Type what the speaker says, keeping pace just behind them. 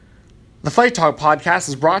The Fight Talk podcast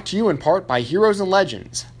is brought to you in part by Heroes and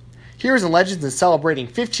Legends. Heroes and Legends is celebrating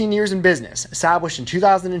 15 years in business, established in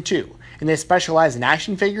 2002, and they specialize in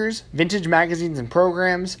action figures, vintage magazines and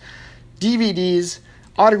programs, DVDs,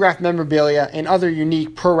 autographed memorabilia, and other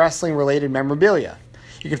unique pro wrestling related memorabilia.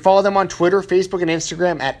 You can follow them on Twitter, Facebook, and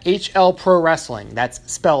Instagram at HL Pro Wrestling. That's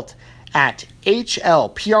spelt at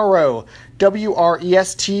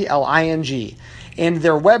HLPROWRESTLING. And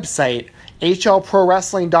their website,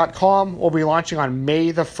 HLProWrestling.com, will be launching on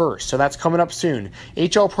May the 1st. So that's coming up soon.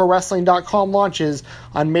 HLProWrestling.com launches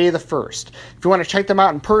on May the 1st. If you want to check them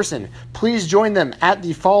out in person, please join them at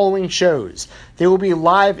the following shows. They will be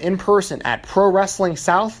live in person at Pro Wrestling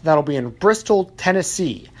South. That'll be in Bristol,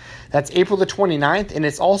 Tennessee. That's April the 29th, and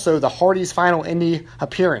it's also the Hardys' final indie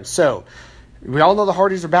appearance. So we all know the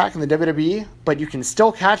Hardys are back in the WWE, but you can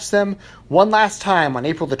still catch them one last time on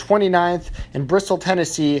April the 29th in Bristol,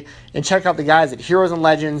 Tennessee, and check out the guys at Heroes and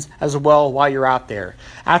Legends as well while you're out there.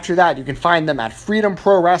 After that, you can find them at Freedom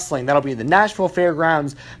Pro Wrestling. That'll be the Nashville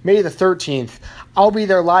Fairgrounds, May the 13th. I'll be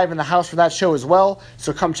there live in the house for that show as well,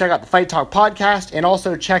 so come check out the Fight Talk podcast and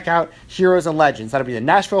also check out Heroes and Legends. That'll be the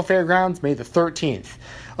Nashville Fairgrounds, May the 13th.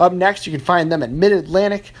 Up next, you can find them at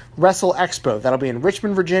Mid-Atlantic Wrestle Expo. That'll be in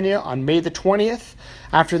Richmond, Virginia on May the 20th.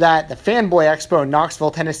 After that, the Fanboy Expo in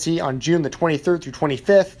Knoxville, Tennessee on June the 23rd through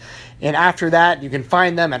 25th. And after that, you can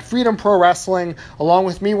find them at Freedom Pro Wrestling, along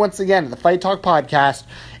with me once again at the Fight Talk podcast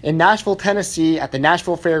in Nashville, Tennessee at the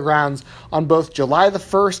Nashville Fairgrounds on both July the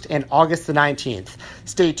 1st and August the 19th.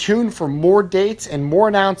 Stay tuned for more dates and more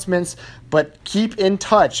announcements, but keep in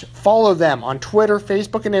touch. Follow them on Twitter,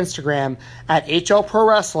 Facebook, and Instagram at HL Pro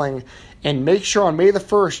Wrestling, and make sure on May the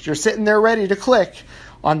 1st you're sitting there ready to click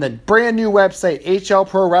on the brand new website,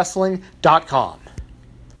 HLProWrestling.com.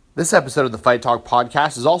 This episode of the Fight Talk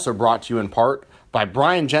podcast is also brought to you in part by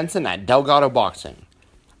Brian Jensen at Delgado Boxing.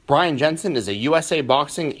 Brian Jensen is a USA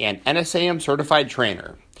Boxing and NSAM certified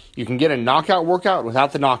trainer. You can get a knockout workout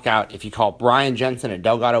without the knockout if you call Brian Jensen at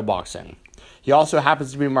Delgado Boxing. He also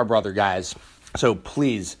happens to be my brother, guys. So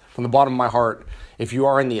please, from the bottom of my heart, if you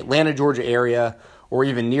are in the Atlanta, Georgia area or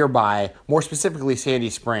even nearby, more specifically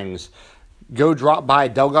Sandy Springs, go drop by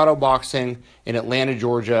Delgado Boxing in Atlanta,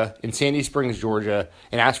 Georgia, in Sandy Springs, Georgia,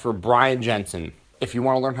 and ask for Brian Jensen. If you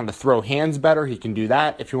want to learn how to throw hands better, he can do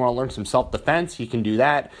that. If you want to learn some self-defense, he can do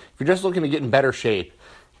that. If you're just looking to get in better shape,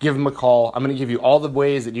 give him a call. I'm going to give you all the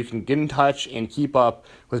ways that you can get in touch and keep up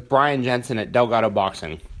with Brian Jensen at Delgado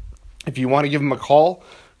Boxing. If you want to give him a call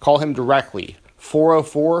him directly,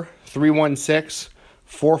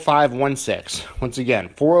 404-316-4516. Once again,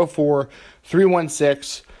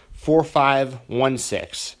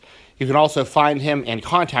 404-316-4516. You can also find him and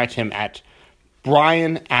contact him at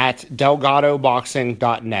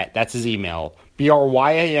brian@delgadoboxing.net. That's his email.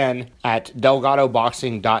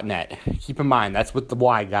 BRYAN@delgadoboxing.net. Keep in mind, that's with the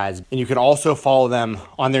Y, guys. And you can also follow them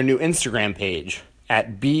on their new Instagram page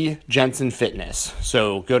at B Jensen Fitness.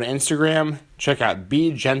 So go to Instagram, check out B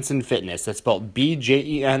Jensen Fitness. That's spelled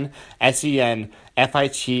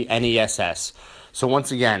BJensenFitness. So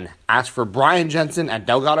once again, ask for Brian Jensen at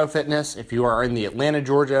Delgado Fitness if you are in the Atlanta,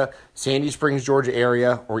 Georgia, Sandy Springs, Georgia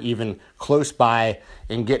area, or even close by,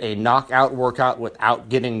 and get a knockout workout without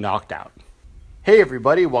getting knocked out. Hey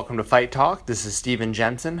everybody, welcome to Fight Talk. This is Steven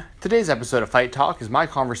Jensen. Today's episode of Fight Talk is my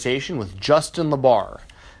conversation with Justin LaBar.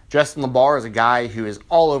 Justin LaBar is a guy who is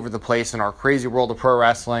all over the place in our crazy world of pro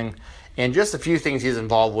wrestling, and just a few things he's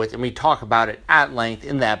involved with, and we talk about it at length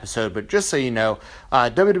in the episode. But just so you know,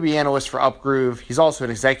 WWE analyst for Upgroove. He's also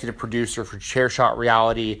an executive producer for Chairshot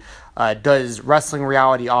Reality, does wrestling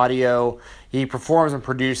reality audio. He performs and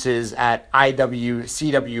produces at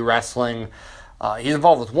IWCW Wrestling. He's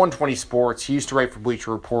involved with 120 Sports. He used to write for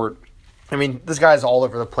Bleacher Report. I mean, this guy's all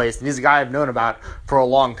over the place, and he's a guy I've known about for a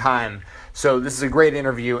long time. So this is a great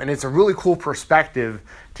interview, and it's a really cool perspective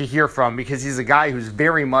to hear from because he's a guy who's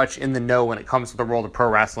very much in the know when it comes to the world of pro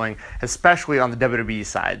wrestling, especially on the WWE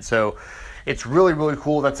side. So it's really, really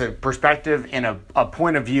cool. That's a perspective and a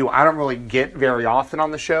point of view I don't really get very often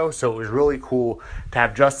on the show. So it was really cool to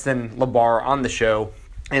have Justin LaBar on the show.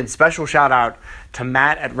 And special shout out to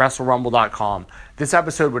Matt at WrestleRumble.com. This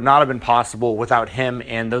episode would not have been possible without him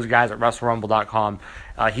and those guys at WrestleRumble.com.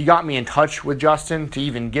 He got me in touch with Justin to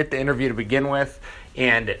even get the interview to begin with.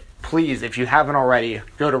 And please, if you haven't already,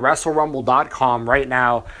 go to WrestleRumble.com right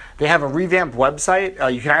now. They have a revamped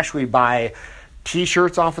website. You can actually buy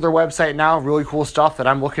t-shirts off of their website now. Really cool stuff that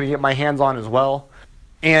I'm looking to get my hands on as well.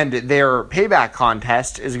 And their payback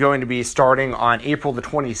contest is going to be starting on April the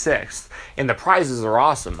 26th. And the prizes are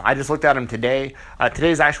awesome. I just looked at them today.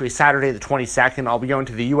 Today is actually Saturday the 22nd. I'll be going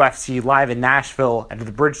to the UFC live in Nashville at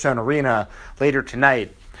the Bridgestone Arena later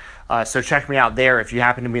tonight. So check me out there if you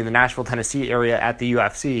happen to be in the Nashville, Tennessee area at the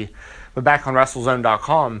UFC. But back on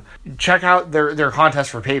WrestleZone.com, check out their contest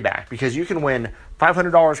for Payback, because you can win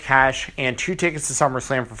 $500 cash and 2 tickets to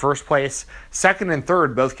SummerSlam for first place. Second and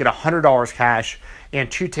third both get $100 cash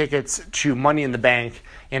and 2 tickets to Money in the Bank.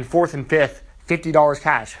 And fourth and fifth, $50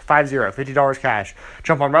 cash. $50 cash.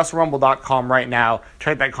 Jump on WrestleRumble.com right now.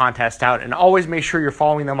 Check that contest out. And always make sure you're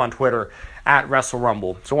following them on Twitter at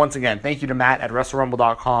WrestleRumble. So once again, thank you to Matt at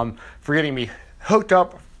WrestleRumble.com for getting me hooked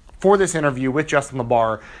up for this interview with Justin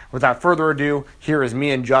LaBar. Without further ado, here is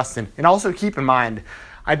me and Justin. And also keep in mind,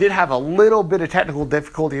 I did have a little bit of technical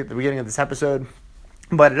difficulty at the beginning of this episode,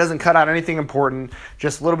 but it doesn't cut out anything important,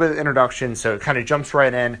 just a little bit of introduction, so it kind of jumps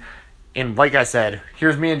right in. And like I said,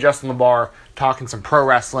 here's me and Justin LaBar talking some pro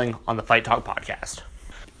wrestling on the Fight Talk podcast.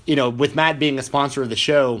 You know, with Matt being a sponsor of the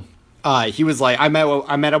show, he was like, I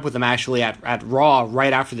met up with him actually at Raw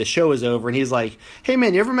right after the show was over, and he's like, hey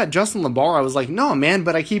man, you ever met Justin LaBar? I was like, no man,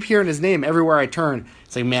 but I keep hearing his name everywhere I turn.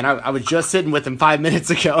 It's like, man, I was just sitting with him 5 minutes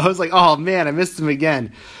ago. I was like, oh man, I missed him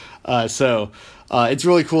again. So it's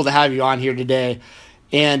really cool to have you on here today.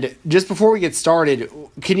 And just before we get started,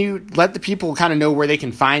 can you let the people kind of know where they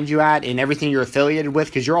can find you at and everything you're affiliated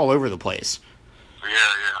with? Because you're all over the place. Yeah,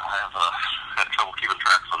 I have had trouble keeping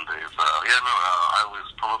track some days. I always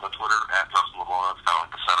promote my Twitter at Justin LaBar. It's kind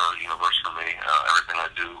of like the center of the universe for me. Everything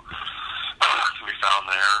I do can be found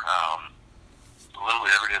there.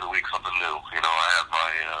 Literally every day of the week, something new. You know, I have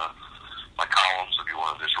my columns. If you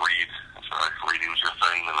want to just read, if reading's your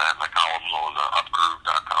thing, then I have my columns on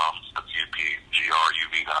upgroove.com. That's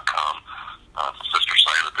upgruv.com. It's a sister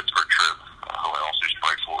site of the Pittsburgh Trib, who I also used to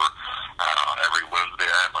write for. Every Wednesday,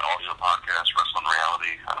 I have my audio podcast, Wrestling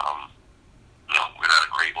Reality. We've had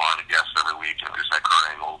a great line of guests every week. We just had Kurt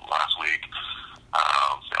Angle last week.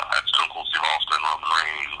 I had Stone Cold Steve Austin, Roman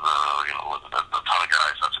Reigns, a ton of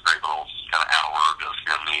guys. That's a great little kind of hour of just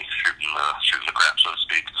me shooting the crap, so to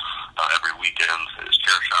speak. Every weekend is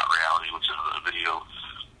Chair Shot Reality, which is a video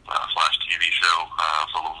 / TV show.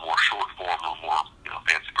 It's a little more short form, a little more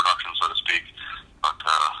fancy production, so to speak. But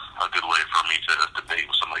a good way for me to debate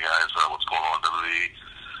with some of the guys what's going on in WWE.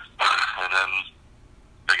 And then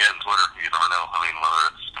again, Twitter, you never know. I mean, whether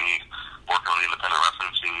it's me working on the independent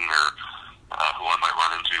wrestling scene or who I might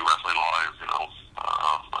run into wrestling wise,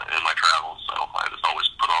 in my travels. So I just always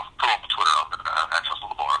put off the Twitter out there. Access to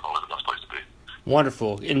the bar is always the best place to be.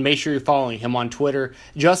 Wonderful. And make sure you're following him on Twitter.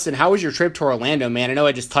 Justin, how was your trip to Orlando, man? I know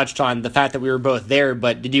I just touched on the fact that we were both there,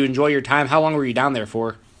 but did you enjoy your time? How long were you down there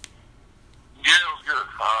for? Yeah, it was good.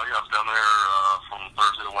 I was down there from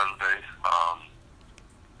Thursday to Wednesday.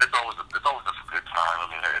 It's always just a good time. I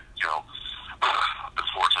mean, it's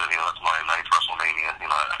fortunate. That's my 9th WrestleMania.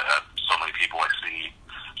 I had so many people I see.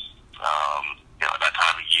 At that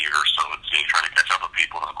time of year, so it's trying to catch up with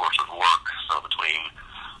people, and of course with work. So between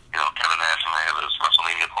Kevin Nash and I have this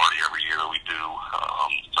WrestleMania party every year that we do.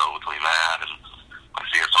 So between that and my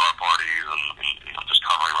CSR parties and just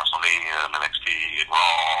covering WrestleMania and NXT and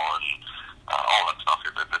Raw and all that stuff,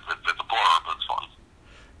 it's a blur, but it's fun.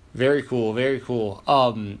 Very cool, very cool.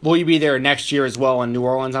 Will you be there next year as well in New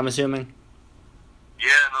Orleans, I'm assuming? Yeah,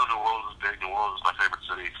 no, New Orleans is big. New Orleans is my favorite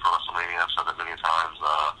city for WrestleMania. I've said that many times.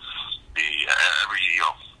 Every year,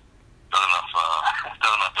 done enough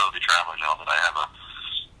to be traveling now that I have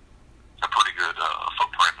a pretty good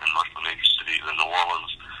footprint in most of the major cities. In New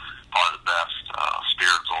Orleans, probably the best.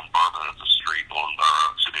 Spirits on Bourbon. It's a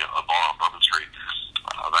a bar on Bourbon Street.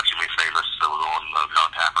 It was actually made famous. It was on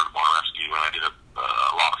John Taffer Bar Rescue, and I did a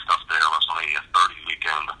lot of stuff there. WrestleMania 30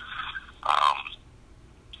 weekend.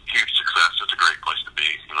 Huge success. It's a great place to be.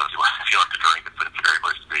 If you like to drink, it's a great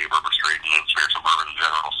place to be. Bourbon Street and Spirits on Bourbon in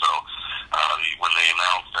general. So when they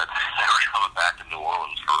announced that they were coming back to New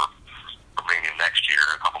Orleans for Mania next year,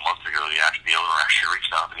 a couple months ago, the owner actually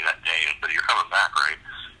reached out to me that day and said, "You're coming back, right?"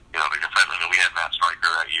 Because we had Matt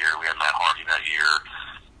Stryker that year, we had Matt Hardy that year,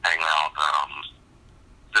 hanging out.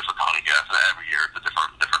 Just a ton of guests. Every year, it's a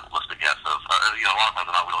different list of guests. A lot of times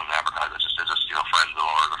they're not willing to advertise. It's just friends of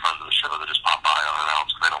ours or friends of the show that just pop by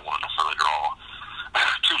unannounced. They don't want to necessarily draw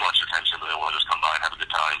too much attention, but they want to just come by and have a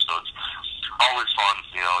good time. So it's always fun,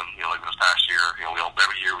 like this past year,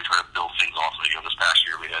 every year we try to build things off of it. This past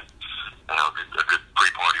year we had, a good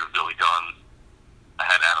pre-party with Billy Gunn. I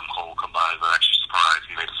had Adam Cole come by, but actually surprised.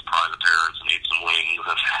 He made a surprise appearance and ate some wings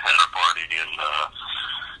at our party, and,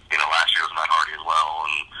 last year was Matt Hardy as well,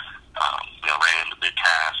 and, ran into Big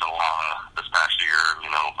Cass and Lana this past year.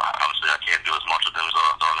 Obviously I can't do as much with them as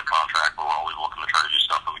they're on the contract, but we're always looking to try to do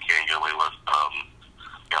stuff that we can get away with.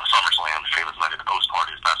 SummerSlam, Sheamus and I did a post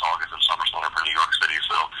party this past August in SummerSlam for New York City,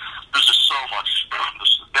 so there's just so much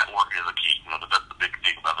just networking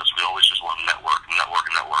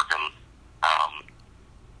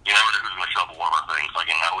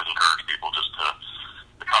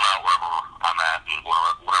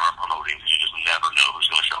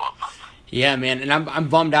Yeah, man, and I'm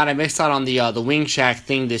bummed out. I missed out on the Wing Shack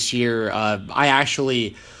thing this year.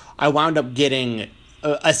 I wound up getting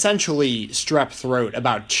essentially strep throat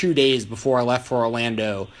about 2 days before I left for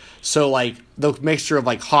Orlando. So like the mixture of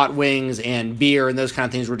like hot wings and beer and those kind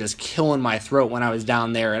of things were just killing my throat when I was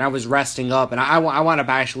down there, and I was resting up, and I wound up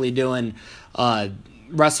actually doing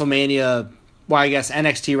WrestleMania. Well, I guess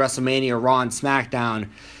NXT WrestleMania, Raw, and SmackDown.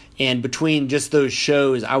 And between just those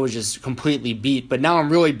shows, I was just completely beat. But now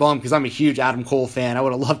I'm really bummed because I'm a huge Adam Cole fan. I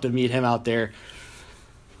would have loved to meet him out there.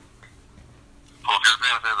 Well, if you're a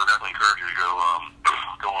fan of his, I definitely encourage you to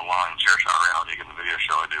go online, share shot reality, get the video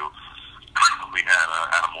show I do. We had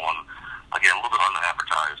Adam on, again, a little bit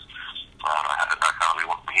unadvertised. He and I kind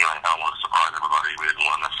of wanted to surprise everybody. We didn't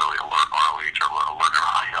want to necessarily alert ROH or alert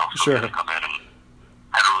everybody else. So Sure. we had to come in and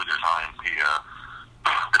had a really good time. He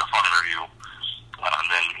did a fun interview. And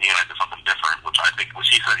then he and I did something different, which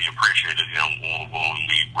he said he appreciated. When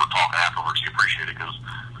we were talking afterwards, he appreciated because,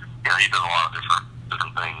 he does a lot of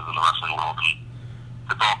different things in the wrestling world, and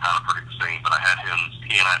it's all kind of pretty the same. But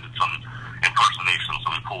he and I did some impersonations,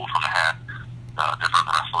 so we pulled from a hat different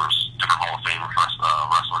wrestlers, different Hall of Fame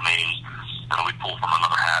wrestler names, and then we pulled from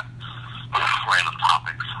another hat random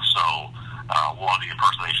topics. So one of the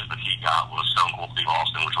impersonations that he got was Stone Cold Steve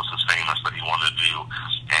Austin, which was his famous that he wanted to do,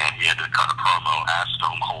 and he had to cut a promo as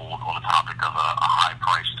Stone Cold on the topic of a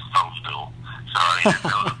high-priced phone bill. So he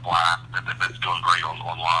did a blast that's doing great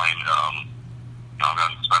online. I've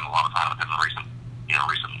gotten to spend a lot of time with him in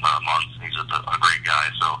recent months. He's just a great guy.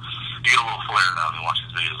 So you get a little flair now when you watch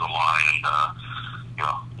his videos online, and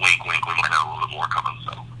wink, wink, we might have a little bit more coming.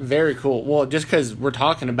 So Very cool. Well, just because we're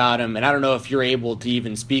talking about him, and I don't know if you're able to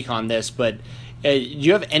even speak on this, but do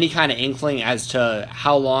you have any kind of inkling as to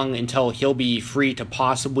how long until he'll be free to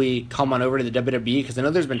possibly come on over to the WWE? Because I know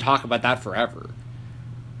there's been talk about that forever.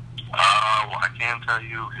 Well, I can tell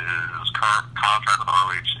you his current contract with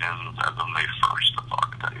ROH ends as of May 1st. That's all I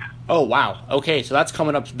can tell you. Oh, wow. Okay, so that's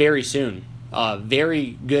coming up very soon.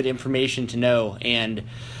 Very good information to know. And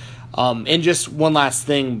just one last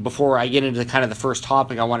thing before I get into kind of the first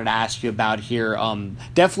topic I wanted to ask you about here.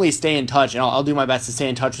 Definitely stay in touch, and I'll do my best to stay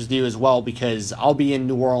in touch with you as well, because I'll be in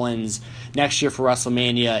New Orleans next year for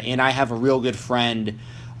WrestleMania, and I have a real good friend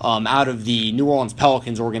out of the New Orleans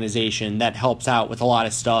Pelicans organization that helps out with a lot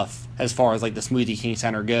of stuff as far as like the Smoothie King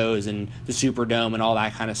Center goes and the Superdome and all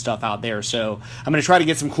that kind of stuff out there. So I'm going to try to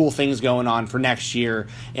get some cool things going on for next year,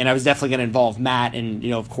 and I was definitely going to involve Matt and,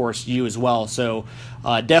 of course, you as well. So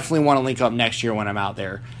definitely want to link up next year when I'm out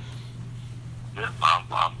there. Yeah, that's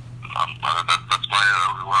where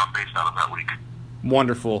I'm based out of that week.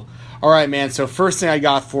 Wonderful. All right, man. So first thing I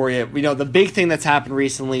got for you, the big thing that's happened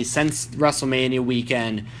recently since WrestleMania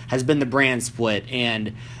weekend has been the brand split,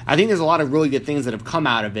 and I think there's a lot of really good things that have come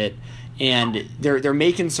out of it, and they're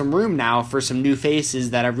making some room now for some new faces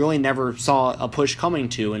that I really never saw a push coming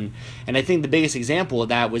to, and I think the biggest example of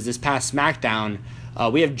that was this past SmackDown.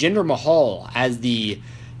 We have Jinder Mahal as the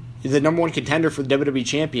number one contender for the WWE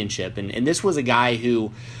Championship, and this was a guy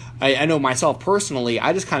who I know myself personally,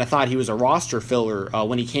 I just kind of thought he was a roster filler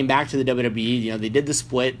when he came back to the WWE. They did the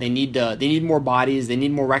split. They need more bodies. They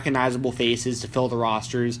need more recognizable faces to fill the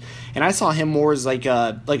rosters. And I saw him more as like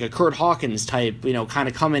a Kurt Hawkins type, kind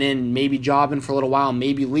of coming in, maybe jobbing for a little while,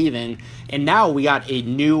 maybe leaving. And now we got a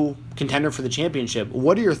new contender for the championship.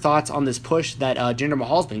 What are your thoughts on this push that Jinder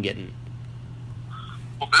Mahal's been getting?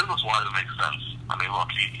 Well, business-wise, it makes sense. I mean,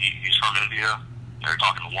 look, he's from India. They're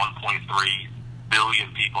talking 1.3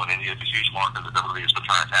 billion people in India. It's a huge market that WWE has been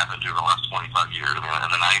trying to tap into for the last 25 years. I mean,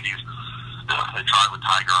 in the 90s, they tried with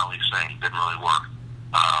Tiger Ali Singh. Didn't really work.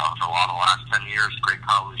 For a lot of the last 10 years, Great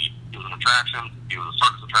Khali, he was an attraction. He was a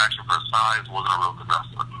circus attraction for his size. Wasn't a real good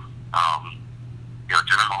wrestler.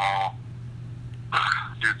 Jinder Mahal,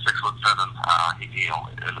 dude, 6'7".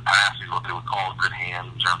 In the past, he's what they would call a good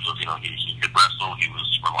hand in terms of, he could wrestle. He was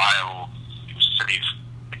reliable. He was safe.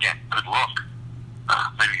 Again, good look.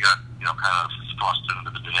 Maybe he got, kind of thrust into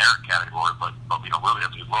the generic category, but really,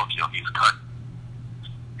 if you look, he's cut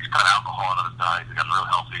alcohol out of his diet. He's gotten real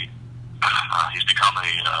healthy. He's become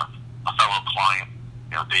a fellow client.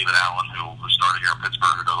 David Allen, who started here in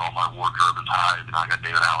Pittsburgh, who does all my wardrobe and ties. I got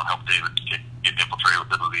David Allen help David get infiltrated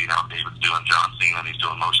with WWE. Now David's doing John Cena, and he's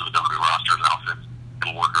doing most of the WWE rosters, outfits, and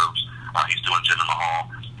wardrobes. He's doing Jinder Mahal.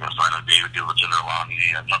 So I know David deals with Jinder a lot. He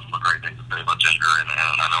has nothing but great things to say about Jinder, and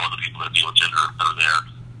I know other people that deal with Jinder that are there.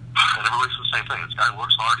 And everybody's the same thing. This guy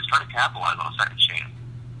works hard. He's trying to capitalize on a second chance.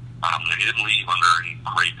 He didn't leave under any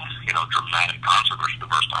great, dramatic controversy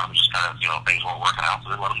the first time. It just kind of, things weren't working out,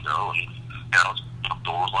 so they let him go, and,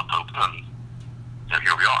 doors left open, and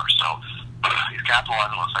here we are. So he's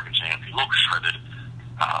capitalizing on a second chance. He looks shredded.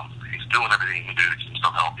 He's doing everything he can do to keep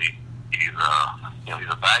himself healthy. He's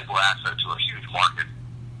a valuable asset to a huge market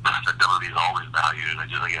that WWE has always valued,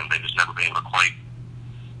 and they just never been able to quite,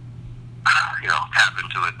 tap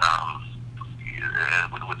into it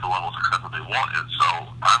with the level of success that they wanted. So,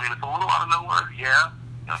 I mean, it's a little out of nowhere, yeah.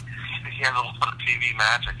 He hasn't won a TV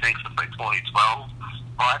match, I think, since like 2012,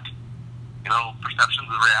 but perception's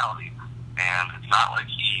a reality, and it's not like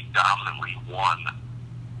he dominantly won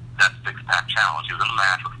that six-pack challenge. He was in a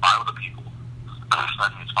match with five other people.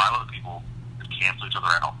 That means five other people that cancel each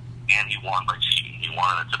other out, and he won by cheating. He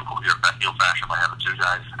won in a typical heel fashion by having two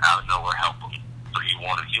guys out of nowhere help him. So he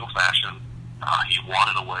won in heel fashion. He won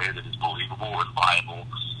in a way that is believable and viable.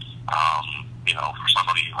 For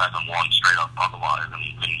somebody who hasn't won straight up otherwise in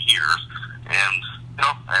years, and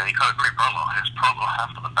he cut a great promo. His promo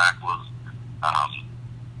after the fact was,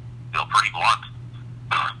 pretty blunt,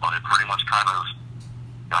 but it pretty much kind of,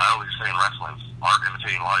 I always say in wrestling, art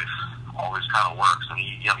imitating life always kind of works. And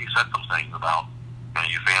he said some things about,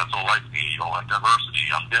 you fans don't like me, you don't like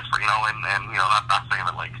diversity, I'm different, not saying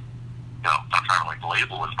that not trying to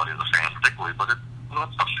label anybody as a fan particularly, but that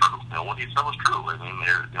stuff's true. What he said was true. I mean,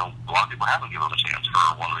 a lot of people haven't given him a chance for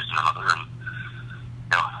one reason or another, and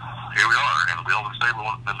here we are. And we always say we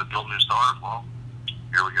want them to build new stars. Well,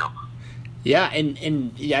 here we go. Yeah, and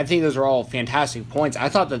I think those are all fantastic points. I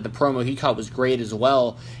thought that the promo he cut was great as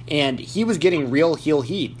well, and he was getting real heel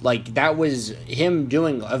heat. That was him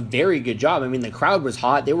doing a very good job. I mean, the crowd was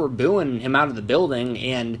hot. They were booing him out of the building,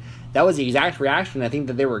 and that was the exact reaction I think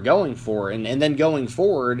that they were going for. And then going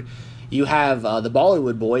forward, you have the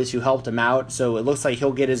Bollywood boys who helped him out, so it looks like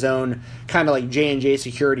he'll get his own kind of J&J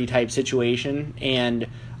security type situation. And,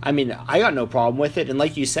 I mean, I got no problem with it. And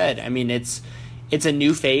like you said, I mean, it's a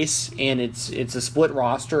new face, and it's a split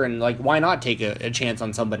roster, and why not take a chance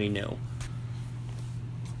on somebody new?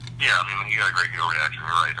 Yeah, I mean, he got a great heel reaction,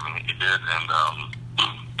 you're right. I mean, he did, and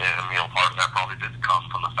part of that probably did come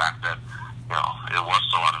from the fact that, it was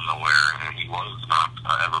so out of nowhere, and he was not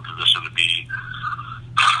ever positioned to be,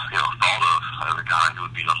 thought of as a guy who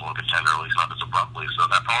would be number one contender, at least not this abruptly, so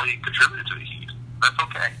that probably contributed to the heat. That's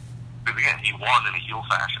okay. Because again, he won in a heel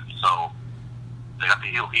fashion, so they got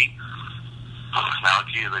the heel heat. Now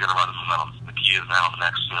the key is they're going to run the momentum. The key is now the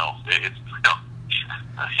next, he'll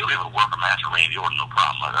be able to work a match with Randy Orton, no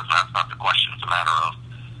problem. That's not the question. It's a matter of,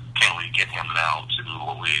 can we get him now to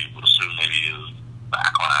what we would assume maybe is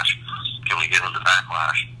Backlash? Can we get him to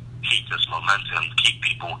Backlash, keep this momentum, keep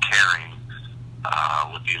people caring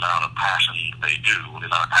with the amount of passion they do, the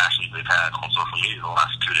amount of passion they've had on social media the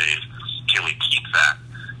last 2 days? Can we keep that?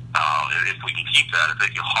 If we can keep that, if they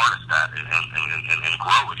can harness that and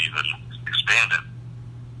grow it even, expand it,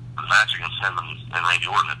 the match against him and Randy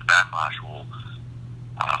Orton at the Backlash will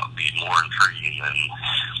be more intriguing than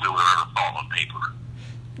we would have ever thought on paper.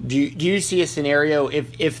 Do you see a scenario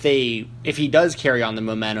if he does carry on the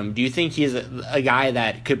momentum? Do you think he's a guy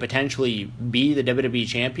that could potentially be the WWE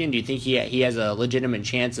champion? Do you think he has a legitimate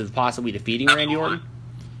chance of possibly defeating Randy Orton?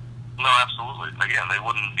 No, absolutely. Again, they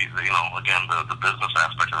wouldn't be, the business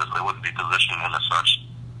aspect of it, they wouldn't be positioning him as such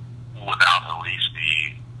without at least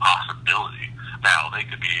the possibility. Now, they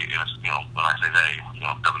could be, when I say they,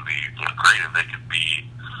 WWE creative, they could be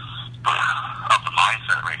of the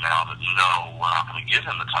mindset right now that no, we're not going to give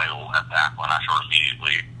him the title at Backlash or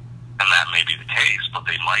immediately, and that may be the case, but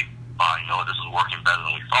they might find, this is working better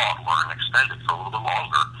than we thought, we're going to extend it for a little bit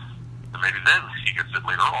longer, and maybe then he gets it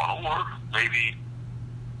later on, or maybe,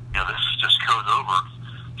 this just goes over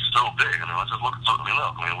so big. I mean, let's just look at something. We're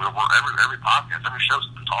every podcast, every show's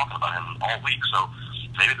been talking about him all week, so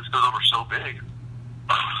maybe this goes over so big,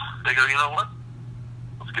 they go, you know what?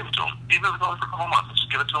 Let's give it to him. Even if it's only for a couple months, let's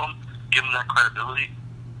just give it to him, give him that credibility,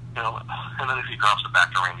 and then if he drops it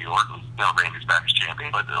back to Randy Orton, Randy's back as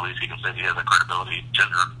champion, but at least he can say he has the credibility,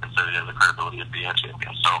 Jinder can say he has the credibility of being a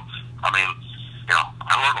champion. So, I mean,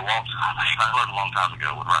 I learned a long time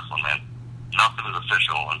ago with wrestling, man. Nothing is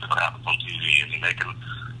official until it happens on TV, and there can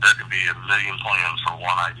be a million plans for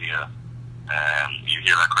one idea, and you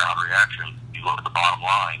hear that crowd reaction, you look at the bottom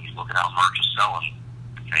line, you look at how merch is selling,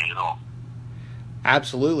 it changed it all.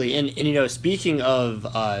 Absolutely, and speaking of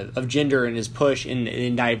Jinder and his push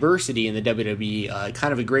in diversity in the WWE,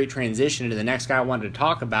 kind of a great transition to the next guy I wanted to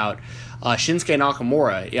talk about, Shinsuke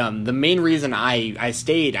Nakamura. The main reason I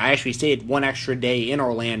actually stayed one extra day in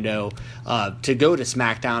Orlando to go to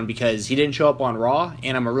SmackDown because he didn't show up on Raw,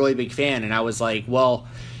 and I'm a really big fan, and I was like, well,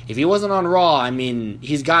 if he wasn't on Raw, I mean,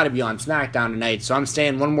 he's got to be on SmackDown tonight. So I'm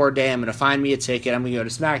staying one more day. I'm going to find me a ticket. I'm going to go to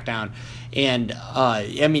SmackDown. And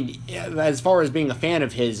I mean, as far as being a fan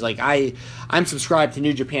of his, like I'm subscribed to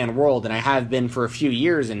New Japan World, and I have been for a few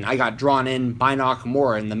years. And I got drawn in by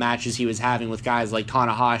Nakamura in the matches he was having with guys like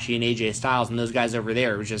Tanahashi and AJ Styles and those guys over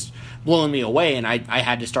there. It was just blowing me away, and I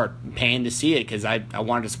had to start paying to see it because I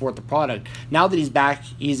wanted to support the product. Now that he's back,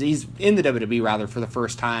 he's in the WWE rather for the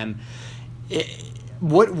first time.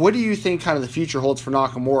 What do you think kind of the future holds for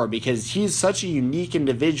Nakamura? Because he's such a unique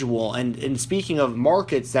individual, and speaking of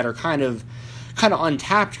markets that are kind of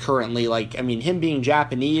untapped currently, like, I mean, him being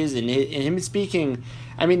Japanese and him speaking,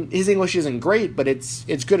 I mean, his English isn't great, but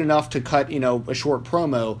it's good enough to cut, a short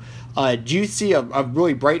promo. Do you see a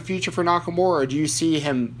really bright future for Nakamura, or do you see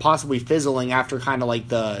him possibly fizzling after kind of like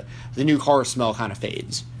the new car smell kind of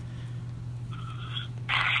fades?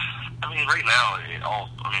 I mean, right now,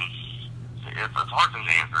 it's a hard thing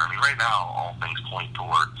to answer. I mean, right now, all things point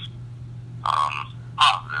towards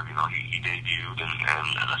positive. He debuted,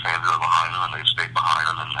 and the fans are behind him, and they've stayed behind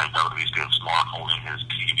him, and WWE's doing smart holding his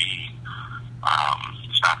TV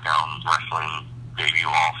SmackDown wrestling debut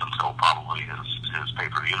off until probably his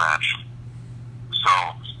pay-per-view match. So,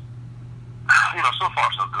 so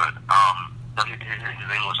far so good. His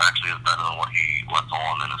English actually is better than what he lets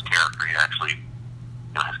on in his character. He actually,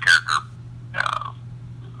 his character,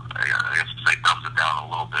 I guess to say, dumbs it down a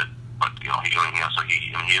little bit, but he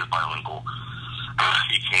is bilingual.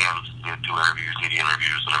 He can do interviews, media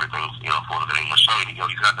interviews, and everything fluent in English. So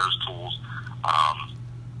he's got those tools.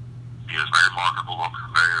 He has very marketable look,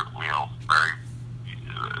 very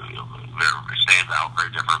stands out,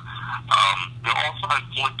 very different. All signs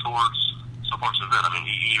point towards so far so good. I mean,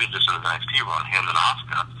 even just in his NXT run, him and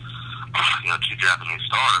Asuka, two Japanese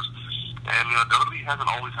stars, and WWE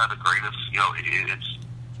hasn't always had the greatest.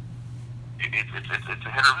 It's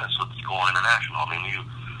a hit or miss with going international. I mean, you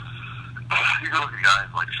go look at guys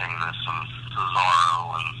like Sheamus and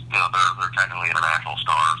Cesaro, and they're technically international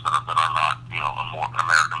stars that are not more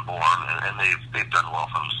American born, and they've done well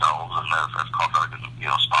for themselves and have caught a good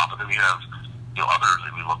spot. But then you have others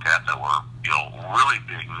that we look at that were really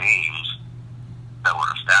big names that were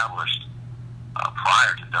established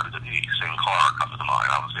prior to WWE. Sin Cara comes to mind,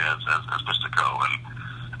 obviously as Mystico, and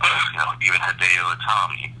even Hideo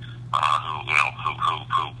Itami, who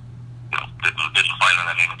didn't fight on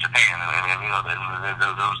that name in Japan, and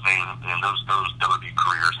those names and those WWE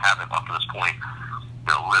careers haven't up to this point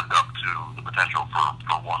lived up to the potential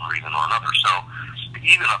for one reason or another. So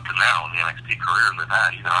even up to now in the NXT careers they've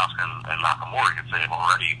had, even Asuka and Nakamura, you could say, have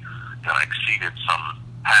already exceeded some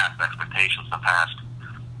past expectations, the past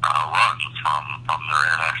runs from their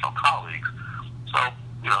international colleagues. So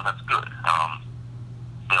that's good.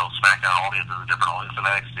 SmackDown audience is a different audience than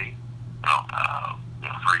NXT.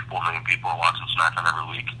 3-4 million people are watching SmackDown every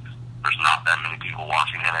week. There's not that many people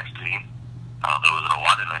watching NXT. Those that are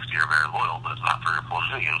watching NXT are very loyal, but it's not 3 or 4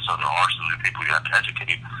 million. So there are some new people you have to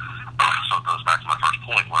educate. So it goes back to my first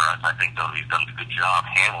point, where I think he's done a good job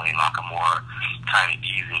handling Nakamura, kind of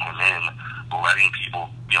easing him in, letting people,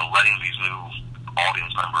 letting these new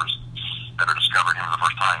audience members that are discovering him for the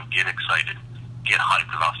first time get excited, get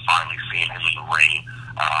hyped about finally seeing him in the ring.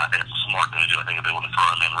 I think it's a smart thing to do. I think if they would have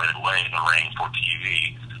thrown him in right away in the ring for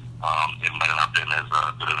TV, it might have not been as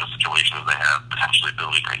good of a situation as they have potentially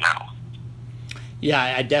building right now. Yeah,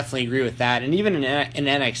 I definitely agree with that. And even in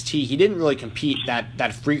NXT, he didn't really compete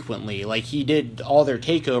that frequently. Like, he did all their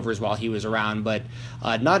takeovers while he was around, but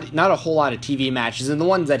not a whole lot of TV matches. And the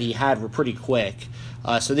ones that he had were pretty quick.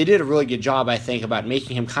 So they did a really good job, I think, about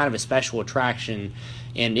making him kind of a special attraction.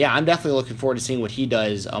 And yeah, I'm definitely looking forward to seeing what he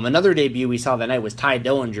does. Another debut we saw that night was Tye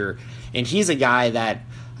Dillinger, and he's a guy that,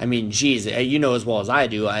 I mean, geez, as well as I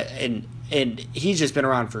do, and he's just been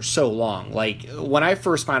around for so long. Like, when I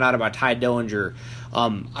first found out about Tye Dillinger,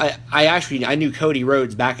 I knew Cody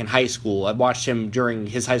Rhodes back in high school. I watched him during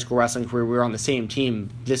his high school wrestling career. We were on the same team.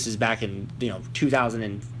 This is back in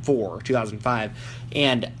 2004, 2005,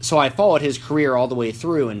 and so I followed his career all the way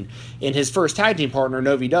through. And his first tag team partner in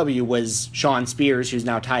OVW was Shawn Spears, who's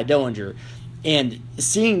now Tye Dillinger. And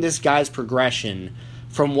seeing this guy's progression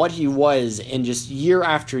from what he was, and just year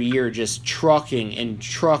after year, just trucking, and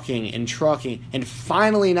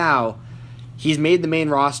finally now he's made the main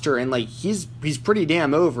roster, and like he's pretty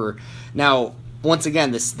damn over. Now, once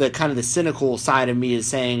again, the kind of the cynical side of me is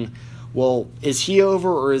saying, well, is he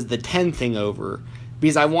over, or is the 10 thing over?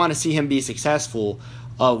 Because I want to see him be successful.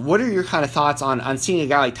 What are your kind of thoughts on seeing a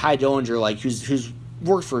guy like Tye Dillinger, like who's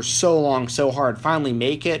worked for so long, so hard, finally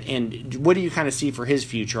make it, and what do you kind of see for his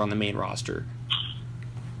future on the main roster?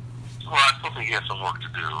 Well, I still think he has some work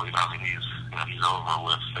to do. You know, I mean, he's over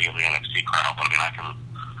with the NXT crowd, but I mean, I can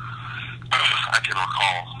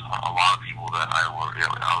recall a lot of people that I was in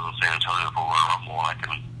San Antonio for Royal Rumble, and I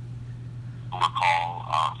can recall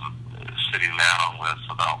sitting down with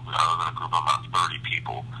a group of about 30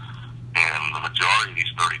 people, and the majority of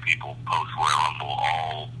these 30 people post Royal Rumble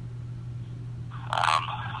all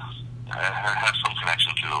have some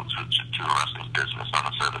connection to the wrestling business, not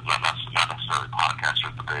necessarily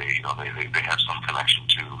podcasters, but they have some connection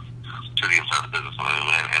to the inside of the business,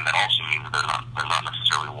 and that also means that they're not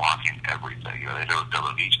necessarily watching everything. You know, they know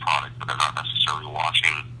each product, but they're not necessarily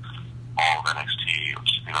watching all of NXT or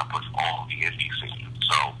keeping up with all of the indie scene.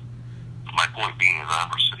 So my point being is I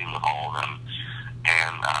remember sitting with all of them,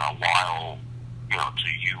 and while to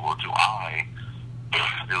you or to I,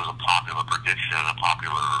 it was a popular prediction, a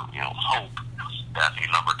popular hope that the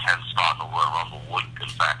number 10 spot in the Royal Rumble would in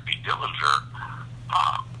fact be Dillinger.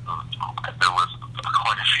 There was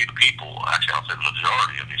quite a few people, actually I'll say the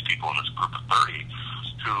majority of these people in this group of 30,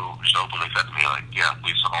 who just openly said to me, like, yeah,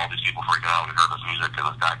 we saw all these people freaking out, we heard this music and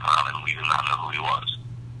this guy come out and we did not know who he was.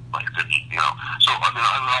 Like, so I mean,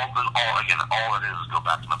 all it is go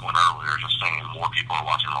back to my point earlier, just saying more people are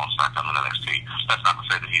watching Raw and SmackDown than NXT. That's not to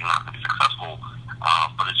say that he's not going to be successful,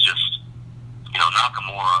 but it's just,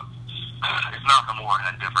 Nakamura, if Nakamura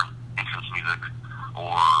had different entrance music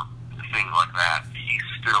or things like that, he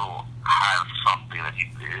still has something that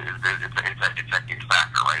it's that it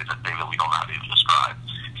factor, right? It's a thing that we don't know how to even describe.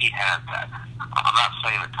 He has that. I'm not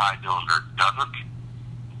saying that Ty Dillinger doesn't,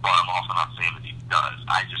 but I'm also not saying that he does.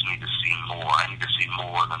 I just need to see more. I need to see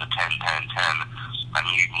more than a 10-10-10. I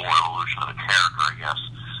need more evolution of the character, I guess,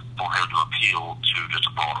 for him to appeal to just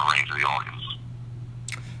a broader range of the audience.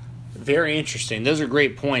 Very interesting. Those are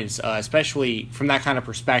great points, especially from that kind of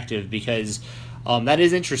perspective, because that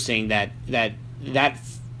is interesting that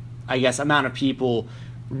I guess amount of people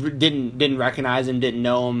didn't recognize him, didn't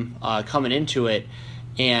know him coming into it,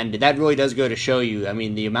 and that really does go to show you. I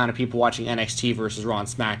mean, the amount of people watching NXT versus Raw and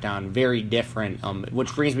SmackDown very different.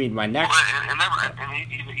 Which brings me to my next. And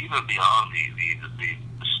even beyond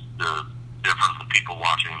the difference of people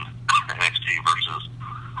watching NXT versus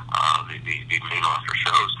the main roster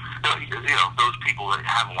shows, those people that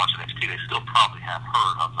haven't watched NXT, they still probably have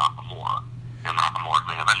heard of Nakamura. And Nakamura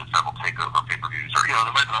may have been in several takeover pay-per-views, or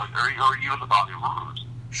even the Bobby Roods.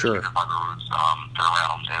 Sure. Bobby Roods turn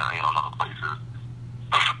around in other places.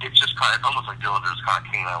 It's just it's almost like Dillinger just kind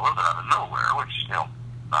of came out a little bit out of nowhere, which not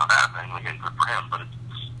a bad thing. Again, good for him, but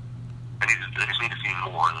I just need to see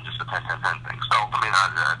more than just a 10-10-10 thing. So I mean,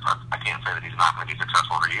 I can't say that he's not going to be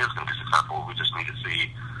successful, or he is going to be successful. We just need to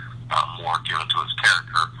see more given to his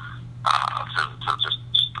character to just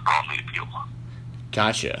broadly appeal.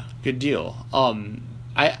 Gotcha. Good deal. I'm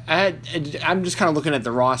just kind of looking at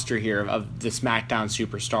the roster here of the SmackDown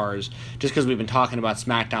superstars, just because we've been talking about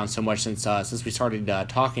SmackDown so much since we started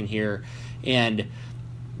talking here, and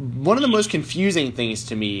one of the most confusing things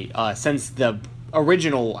to me since the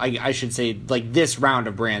original, I should say, like this round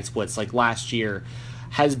of brand splits, like last year,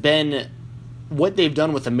 has been what they've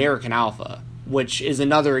done with American Alpha, which is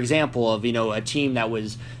another example of a team that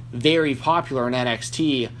was very popular in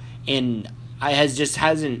NXT and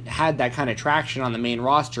hasn't had that kind of traction on the main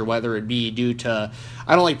roster, whether it be due to,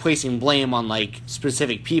 I don't like placing blame on like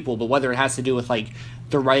specific people, but whether it has to do with like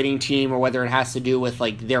the writing team or whether it has to do with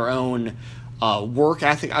like their own work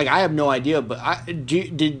ethic. Like, I have no idea, but do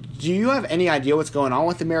you have any idea what's going on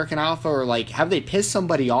with American Alpha, or like have they pissed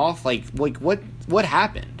somebody off? Like what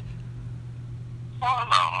happened? Well,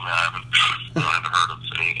 no, I haven't heard of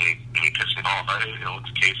any pissing off. It's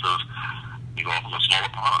a case of you go from a smaller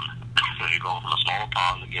pond. You go from a smaller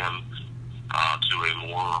pond again to a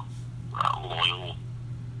more loyal,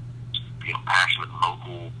 passionate,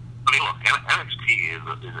 vocal. I mean, look, NXT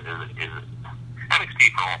NXT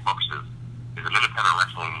for all purposes is an independent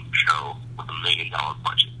wrestling show with $1 million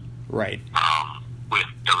budget. Right. With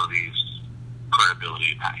WWE's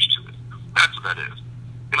credibility attached to it. That's what that is.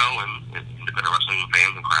 And independent wrestling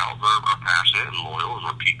fans and crowds are passionate and loyal and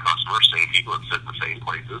repeat customers, same people that sit in the same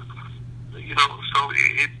places.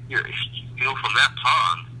 So from that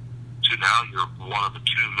pond to now you're one of the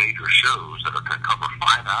two major shows that are going to cover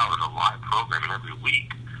 5 hours of live programming every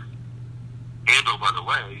week. And oh, by the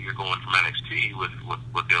way, you're going from NXT with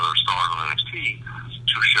the other stars on NXT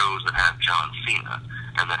to shows that have John Cena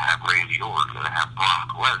and that have Randy Orton and that have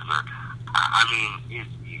Brock Lesnar. I mean, and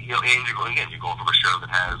you're going from a show that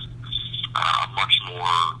has a much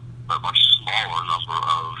smaller number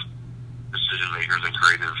of decision makers and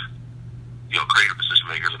creative decision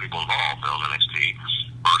makers and people involved on NXT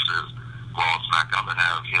versus Raw and SmackDown that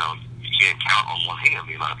have, you can't count on one hand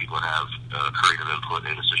the amount of people that have creative input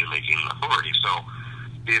and decision-making authority. So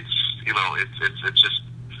it's just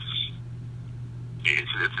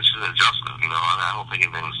an adjustment. I don't think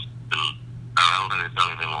anything's been. I don't think they've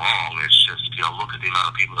done anything wrong. It's just look at the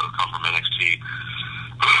amount of people that have come from NXT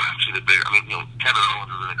to the bigger. Kevin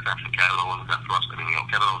Owens is an exception. Kevin Owens got thrust.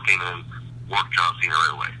 Kevin Owens came in, worked John Cena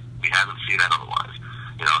right away. We haven't seen that otherwise.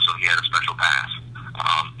 So he had a special pass.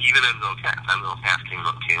 Even Enzo Cass came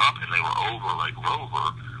up, and they were over like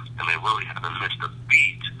Rover, and they really haven't missed a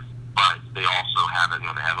beat. But they also haven't,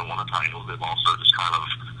 they haven't won a title. They've also just kind of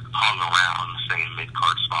hung around the same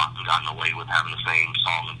mid-card spot and gotten away with having the same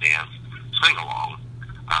song and dance sing along.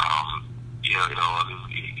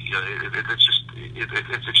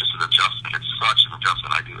 It's just an adjustment. It's such an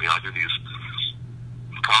adjustment. I do these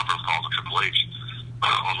conference calls with Triple H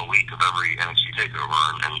on the week of every NXT takeover,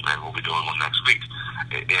 and we'll be doing one next week.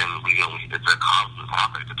 And it's a constant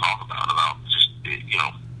topic to talk about just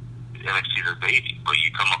NXT is a baby, but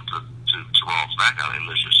you come up to Raw and SmackDown, and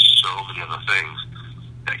there's just so many other things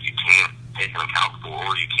that you can't take an account for,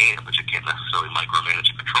 or you can, but you can't necessarily micromanage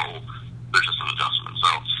and control. There's just an adjustment. So,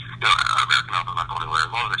 American Alpha's not going anywhere.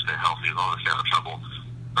 As long as they stay healthy, as long as they stay out of trouble,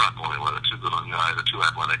 they're not going anywhere. They're too good looking guys, they're too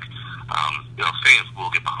athletic. Fans will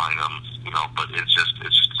get behind them, but it's just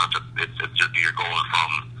you're going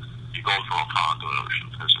from a pond to an ocean.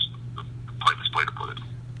 It's just the politest way to put it.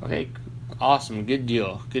 Okay, awesome, good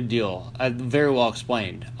deal. Very well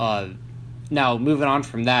explained. Now, moving on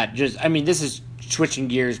from that, this is switching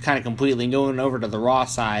gears kind of completely, going over to the Raw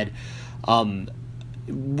side.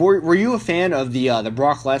 Were you a fan of the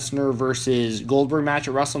Brock Lesnar versus Goldberg match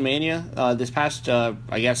at WrestleMania this past,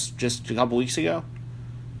 I guess, just a couple weeks ago?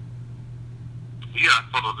 Yeah, I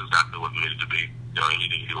thought it was exactly what it needed to be. It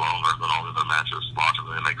needed to be longer than all the other matches.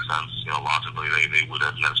 Logically, it makes sense. Logically, they would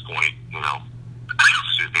at this point,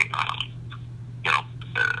 excuse me,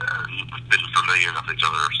 been familiar enough with each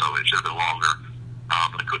other, so it should have been longer.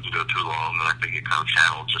 But it couldn't go too long, and I think it kind of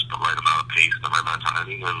channeled just the right amount of pace, the right amount of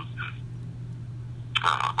timing, and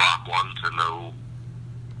Brock won to no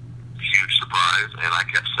huge surprise. And I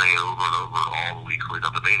kept saying over and over all the weeks leading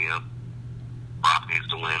up to Mania, Brock needs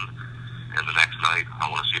to win. And the next night, I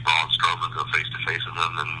want to see Braun Strowman go face-to-face with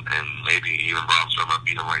him, and maybe even Braun Strowman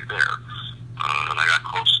beat him right there. And I got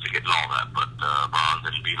close to getting all that, but Braun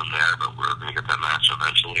didn't beat him there, but we're going to get that match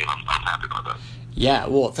eventually, and I'm happy about that. Yeah,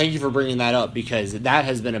 well, thank you for bringing that up, because that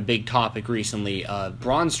has been a big topic recently.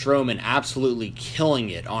 Braun Strowman absolutely killing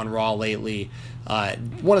it on Raw lately.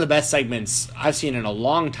 One of the best segments I've seen in a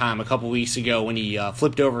long time, a couple weeks ago when he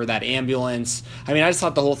flipped over that ambulance. I just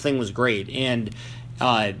thought the whole thing was great. And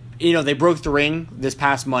they broke the ring this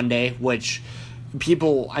past Monday, which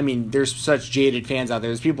people, there's such jaded fans out there.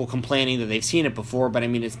 There's people complaining that they've seen it before, but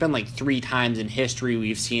it's been like 3 times in history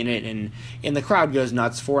we've seen it, and the crowd goes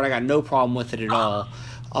nuts for it. I got no problem with it at all.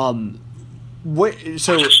 Which is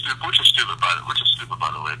stupid, by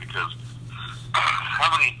the way, because how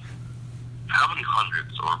many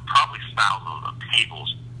hundreds or probably thousands of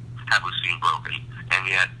tables have we seen broken? And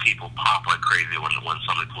yet people pop like crazy when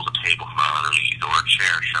somebody pulls a table from underneath, or a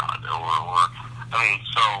chair shot,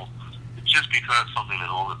 so just because something is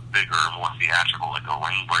a little bit bigger and more theatrical, like a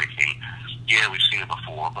ring breaking, yeah, we've seen it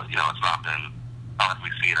before, but it's not like we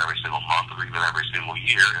see it every single month or even every single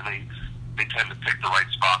year, and they tend to pick the right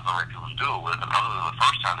spot and the right people to do it with. And other than the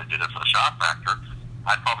first time they did it for the shot factor,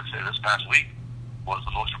 I'd probably say this past week was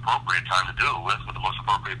the most appropriate time to do it with the most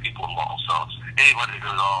appropriate people involved. So anybody who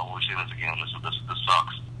goes, oh, we're seeing this again, this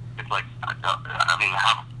sucks. It's like,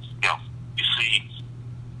 you see,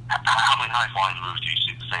 how many high-flying moves do you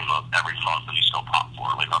see the same of every month and you still pop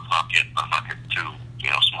for it? Like, let's not get too,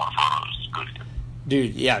 smart for us. Good.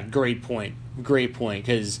 Dude, yeah, great point,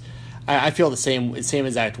 because I feel the same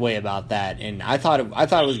exact way about that, and I thought it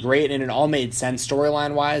was great, and it all made sense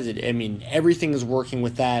storyline-wise. Everything is working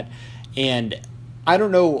with that, and I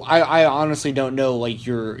don't know. I honestly don't know like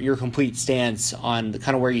your complete stance on the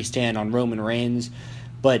kind of where you stand on Roman Reigns,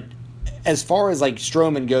 but as far as like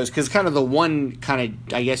Strowman goes, because kind of the one kind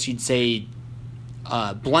of, I guess you'd say,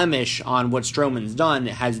 blemish on what Strowman's done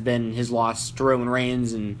has been his loss to Roman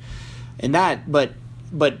Reigns and that, but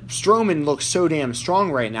Strowman looks so damn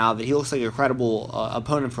strong right now that he looks like a credible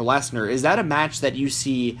opponent for Lesnar. Is that a match that you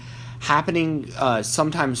see happening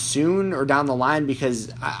sometime soon or down the line?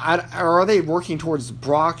 Because are they working towards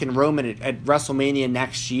Brock and Roman at WrestleMania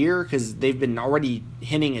next year? Because they've been already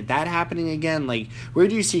hinting at that happening again. Like, where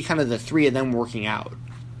do you see kind of the 3 of them working out?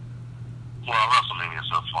 Well, WrestleMania is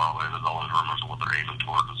so far away. There's always rumors of what they're aiming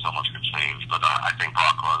towards, and so much could change. But I think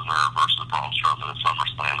Brock Lesnar versus Braun Strowman at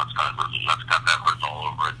SummerSlam, that's got that written all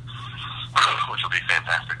over it, which will be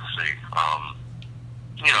fantastic to see.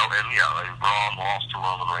 Braun lost to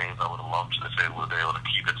Roman Reigns, I would have loved if they would have been able to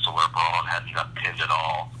keep it so where Braun hadn't got pinned at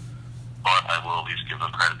all. But I will at least give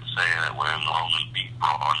them credit to say that when Roman beat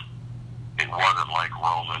Braun, it wasn't like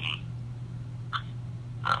Roman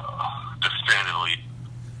definitively,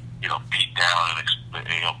 beat down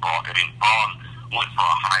and Braun. I mean, Braun went for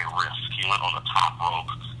a high risk. He went on the top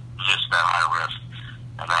rope, missed that high risk,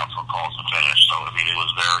 and that's what caused the finish. So I mean, it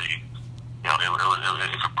was very,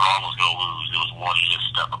 if Braun was going to lose, it was one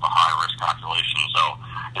misstep of a high risk calculation. So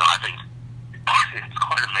I think it's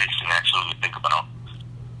quite amazing actually when you think about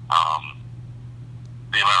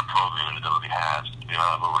the amount of programming the WWE has, the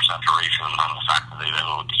amount of oversaturation, and the fact that they've been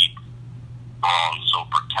able to keep Braun so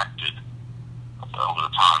protected over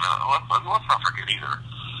the time. And let's not forget either,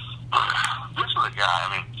 this is a guy,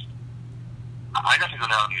 I mean, I got to go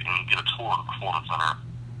down and get a tour of the Performance Center,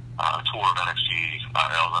 a tour of NXT.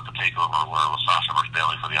 I was at the TakeOver where it was Sasha versus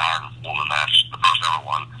Bayley for the Iron Woman match, the first ever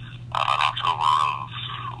one, in October of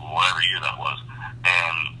whatever year that was.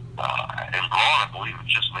 And Braun, I believe,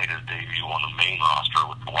 just made his debut on the main roster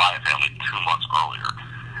with the Wyatt family 2 months earlier.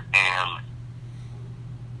 And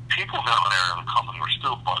people down there in the company were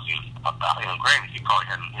still buzzing about, granted, he probably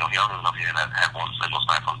hadn't, I don't even know if he had one single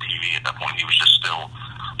snap on TV at that point. He was just still,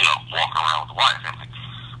 walking around with the Wyatt family.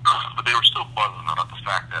 But they were still buzzing about the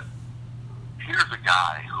fact that here's a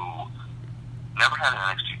guy who never had an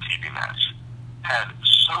NXT TV match, had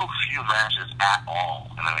so few matches at all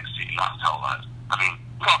in NXT, not televised. I mean,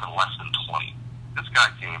 we're talking less than 20. This guy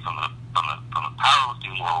came from the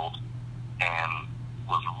powerlifting world and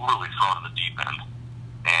was really thrown in the deep end.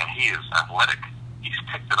 And he is athletic. He's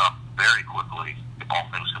picked it up very quickly, all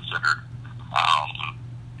things considered.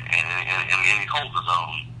 And he holds his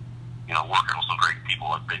own, working with some great people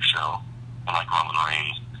like Big Show and like Roman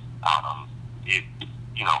Reigns.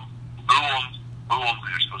 Boo him,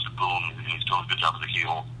 you're supposed to boo him, and he's doing a good job as a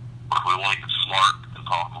heel. But if we want to get smart and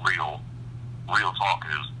talk real talk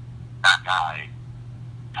is that guy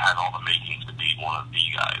had all the makings to be one of the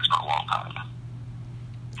guys for a long time.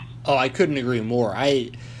 Oh, I couldn't agree more.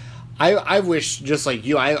 I wish, just like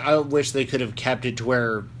you, I wish they could have kept it to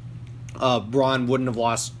where Braun wouldn't have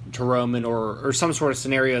lost to Roman or some sort of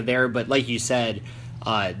scenario there. But like you said,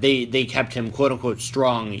 they kept him quote unquote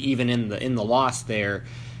strong even in the loss there,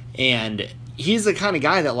 and he's the kind of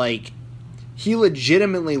guy that like he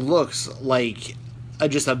legitimately looks like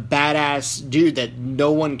just a badass dude that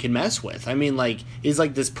no one can mess with. I mean, like he's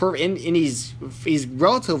like this and he's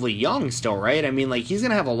relatively young still, right? I mean, like he's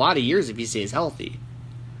gonna have a lot of years if he stays healthy.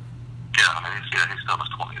 Yeah, I mean, he's still in his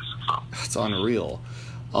 20s, so it's unreal.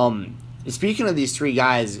 Speaking of these three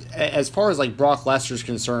guys, as far as like Brock Lesnar's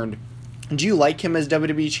concerned, do you like him as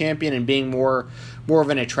WWE champion and being more of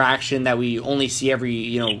an attraction that we only see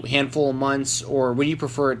every handful of months, or would you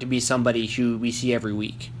prefer it to be somebody who we see every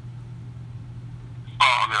week?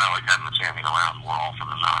 I mean, I like having the champion around more often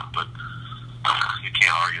than not, but you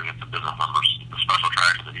can't argue against the business numbers, the special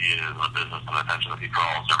attraction that he is, and the business and attention that he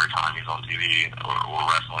draws every time he's on TV or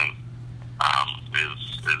wrestling is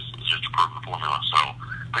just a proven formula. So,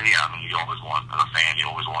 but yeah, I mean, you always want, as a fan, you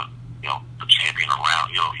always want, the champion around.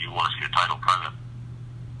 You want to see the title present.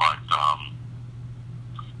 But,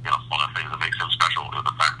 one of the things that makes him special is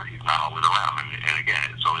the fact that he's not always around. And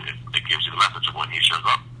again, so it gives you the message of when he shows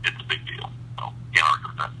up, it's a big deal. So, can't argue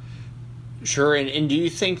with that. Sure, and do you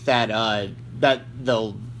think that that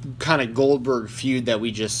the kind of Goldberg feud that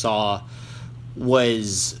we just saw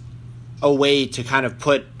was a way to kind of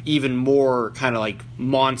put even more kind of like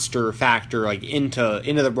monster factor like into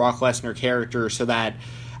the Brock Lesnar character, so that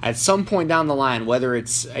at some point down the line, whether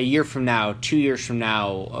it's a year from now, 2 years from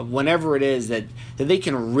now, whenever it is, that they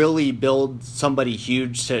can really build somebody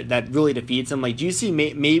huge that really defeats them? Like, do you see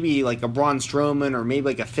maybe like a Braun Strowman or maybe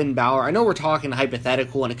like a Finn Balor? I know we're talking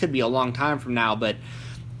hypothetical and it could be a long time from now, but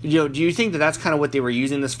do you think that that's kind of what they were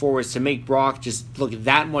using this for, was to make Brock just look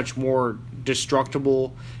that much more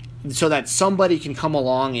destructible, so that somebody can come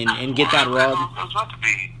along and get that rub?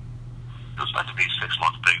 It was meant to be 6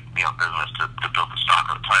 months big, business to build the stock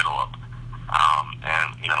of the title up.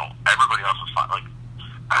 And everybody else was fine. Like,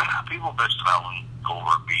 people bitched about when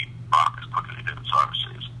Goldberg beat Brock as quick as he did at Survivor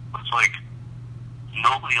Series. But it's like,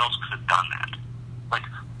 nobody else could have done that. Like,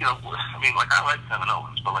 I mean, like, I like Kevin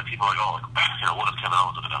Owens, but like, people are like, what if Kevin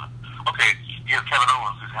Owens would have done it? Okay, you have Kevin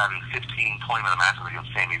Owens who's having 15, 20-minute matches against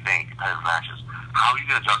Sami Zayn, competitive matches. How are you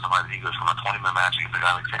going to justify that he goes from a 20-minute match against a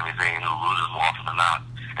guy like Sami Zayn who loses more often than not,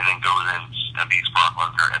 and then goes in and beats Brock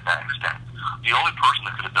Lesnar at that extent? The only person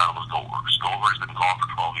that could have done it was Goldberg. Goldberg's been gone for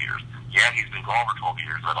 12 years. Yeah, he's been gone for 12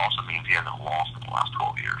 years. That also means he hasn't lost in the last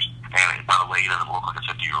 12 years. And by the way, he doesn't look like a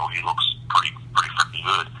 50-year-old. He looks pretty freaking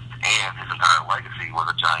good. And his entire legacy was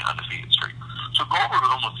a giant undefeated streak. Goldberg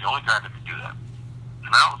was almost the only guy that could do that.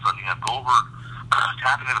 And now all of a sudden you have Goldberg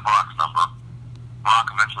tapping into Brock's number. Brock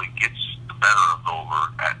eventually gets the better of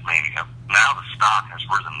Goldberg at Mania. Now the stock has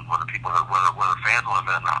risen, whether fans want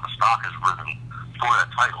to admit it or not, the stock has risen for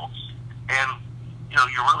that title. And, you're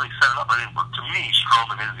really setting up. I mean, to me,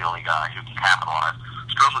 Strowman is the only guy who can capitalize.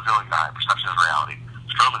 Strowman's the only guy, perception is reality.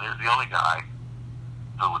 Strowman is the only guy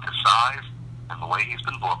who, with his size and the way he's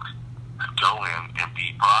been booked, could go in and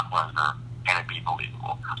beat Brock Lesnar and it'd be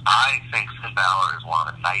believable. I think Finn Balor is one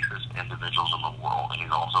of the nicest individuals in the world, and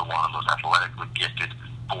he's also one of the most athletically gifted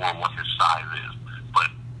for what his size is. But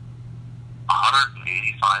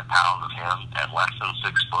 185 pounds of him at less than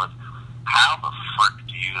 6 foot, how the frick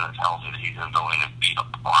do you gonna tell me that he's gonna go in and beat a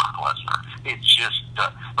Brock Lesnar? It's just I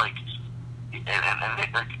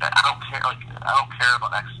don't care. I don't care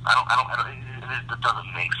about X. It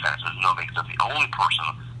doesn't make sense. There's no make sense. The only person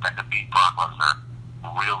that could beat Brock Lesnar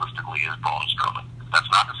realistically is Braun Strowman. That's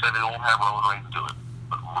not to say they won't have Roman Reigns do it,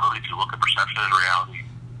 but really, if you look at perception and reality,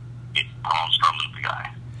 Braun Strowman's the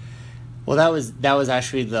guy. Well, that was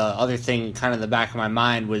actually the other thing, kind of in the back of my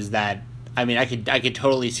mind, was that I could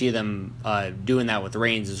totally see them doing that with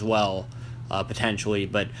Reigns as well, potentially.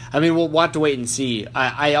 But we'll have to wait and see.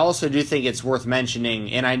 I also do think it's worth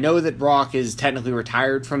mentioning, and I know that Brock is technically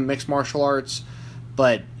retired from mixed martial arts,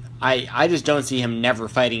 but I just don't see him never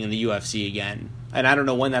fighting in the UFC again. And I don't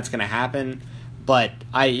know when that's going to happen, but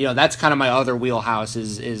that's kind of my other wheelhouse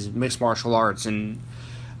is mixed martial arts, and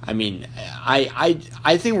I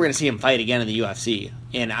think we're going to see him fight again in the UFC,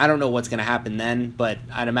 and I don't know what's going to happen then, but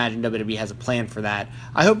I'd imagine WWE has a plan for that.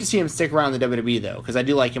 I hope to see him stick around in the WWE though, because I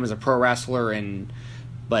do like him as a pro wrestler,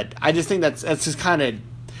 but I just think that's just kind of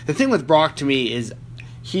the thing with Brock to me is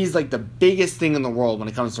he's like the biggest thing in the world when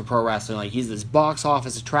it comes to pro wrestling. Like, he's this box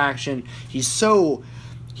office attraction. He's so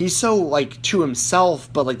like to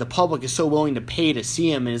himself, but like the public is so willing to pay to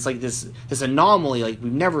see him, and it's like this anomaly like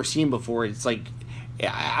we've never seen before. It's like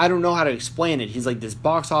I don't know how to explain it. He's like this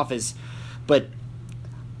box office, but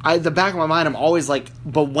the back of my mind, I'm always like,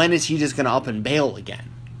 but when is he just gonna up and bail again?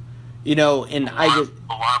 And why would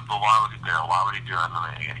he bail? Why would he do it?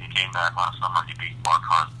 He came back last summer. He beat Mark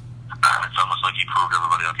Hunt. It's almost like he proved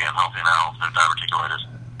everybody, okay, I'm healthy now. There's diverticulitis.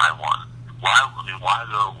 I won. Why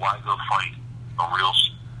go fight a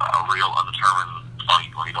real undetermined fight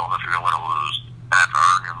when you don't know if you're gonna win or lose, and have to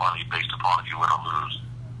earn your money based upon if you win or lose?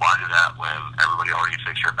 Why do that when everybody already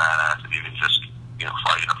thinks you're a badass and you can just,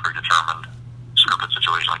 fight in a predetermined scripted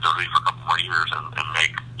situation like WWE for a couple more years and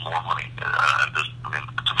make more money?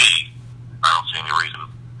 To me, I don't see any reason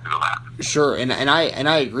to go back. Sure, and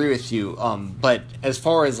I agree with you. But as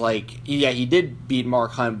far as he did beat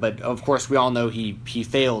Mark Hunt, but of course we all know he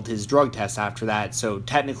failed his drug test after that. So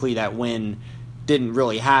technically that win didn't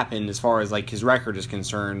really happen as far as his record is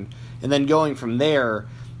concerned. And then going from there,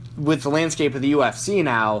 with the landscape of the UFC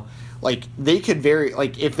now, they could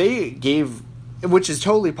if they gave, which is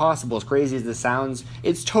totally possible, as crazy as this sounds,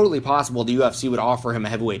 it's totally possible the UFC would offer him a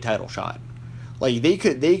heavyweight title shot.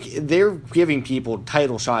 They're giving people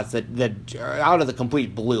title shots that are out of the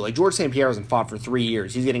complete blue. George St. Pierre hasn't fought for 3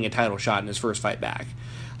 years. He's getting a title shot in his first fight back.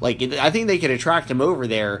 I think they could attract him over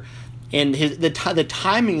there, and the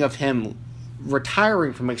timing of him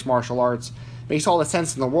retiring from mixed martial arts makes all the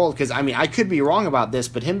sense in the world, because I could be wrong about this,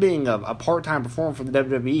 but him being a part-time performer for the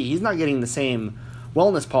WWE, he's not getting the same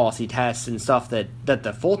wellness policy tests and stuff that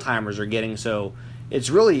the full-timers are getting, so it's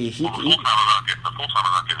really the full-timers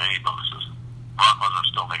not getting any bonuses. Brock Lesnar's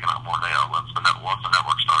still making out more now. Once the network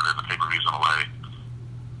started, the pay-per-views on the way,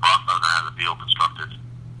 Brock Lesnar has a deal constructed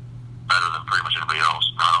better than pretty much anybody else,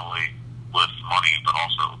 not only with money, but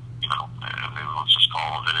also, let's just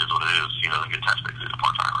call it what it is. He doesn't get tested because he's a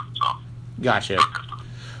part-timer, so. Gotcha.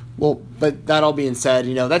 Well, but that all being said,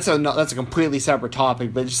 that's a completely separate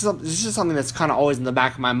topic, but it's just something that's kind of always in the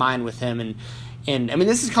back of my mind with him, and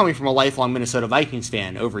this is coming from a lifelong Minnesota Vikings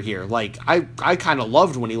fan over here. I kind of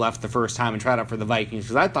loved when he left the first time and tried out for the Vikings,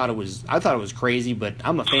 because I thought it was crazy, but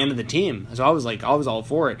I'm a fan of the team, so I was all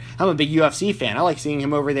for it. I'm a big UFC fan. I like seeing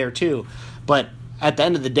him over there too, but at the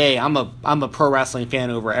end of the day, I'm a pro wrestling fan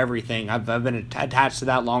over everything. I've been attached to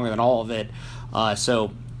that longer than all of it,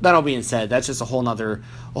 so. That all being said, that's just a whole nother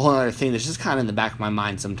thing that's just kind of in the back of my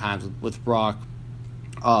mind sometimes with Brock.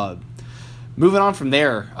 Moving on from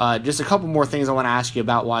there, just a couple more things I want to ask you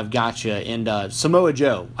about while I've got you. And Samoa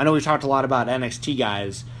Joe, I know we've talked a lot about NXT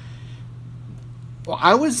guys. Well,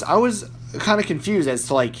 I was kind of confused as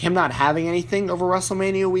to him not having anything over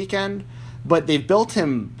WrestleMania weekend, but they've built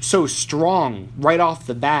him so strong right off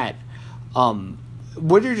the bat.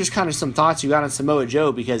 what are just kind of some thoughts you got on Samoa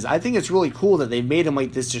Joe? Because I think it's really cool that they've made him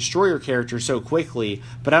like this destroyer character so quickly,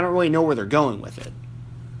 but I don't really know where they're going with it.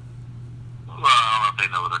 Well, I don't know if they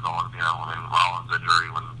know where they're going. You know, when Rollins' injury,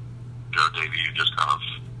 when Joe debuted, just kind of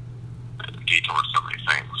detoured so many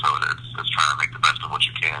things. So it's trying to make the best of what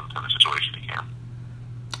you can in the situation you can.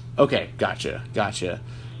 Okay, gotcha.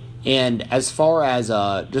 And as far as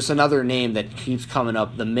just another name that keeps coming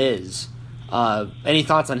up, The Miz. Any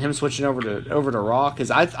thoughts on him switching over to Raw?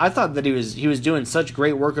 Because I thought that he was doing such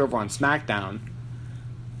great work over on SmackDown.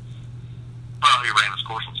 Well, he ran his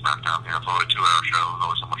course on SmackDown. You know, it's only a 2-hour show. There's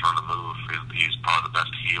always so much room to move. He's probably the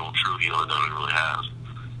best true heel that WWE really has.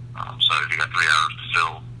 So if you got 3 hours to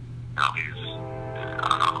fill, you know, he's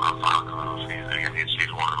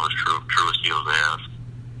one of the most truest heels they have.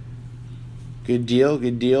 Good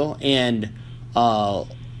deal. And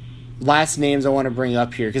last names I want to bring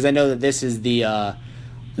up here, because I know that this is the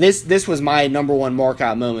this was my number one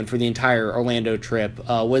mark-out moment for the entire Orlando trip,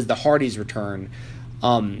 was the Hardys' return.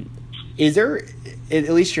 Is there, at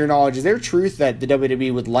least to your knowledge, is there truth that the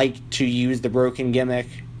WWE would like to use the broken gimmick,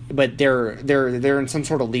 but they're in some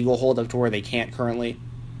sort of legal holdup to where they can't currently?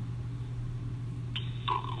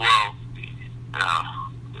 Well,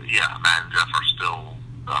 yeah, Matt and Jeff are still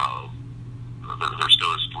there's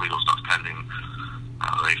still this legal stuff pending.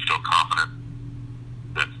 They feel confident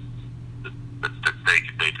that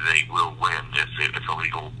they will win if the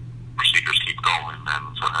legal procedures keep going.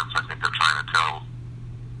 And so I think they're trying to tell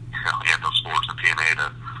Anthem Sports and TNA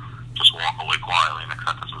to just walk away quietly and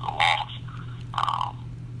accept this as a loss.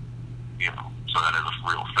 So that is a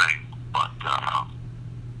real thing. But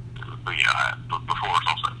yeah, before it's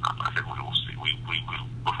all said and done, I think we will see.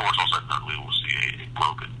 Before it's all said and done, we will see a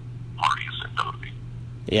broken Hardys and WWE.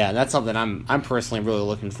 Yeah, and that's something I'm personally really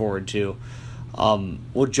looking forward to.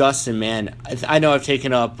 Well, Justin, man, I know I've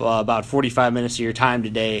taken up about 45 minutes of your time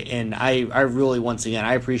today, and I really, once again,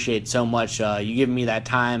 I appreciate so much you giving me that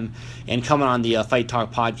time and coming on the Fight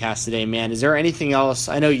Talk podcast today, man. Is there anything else?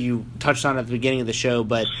 I know you touched on it at the beginning of the show,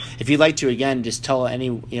 but if you'd like to, again, just tell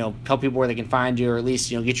people where they can find you, or at least,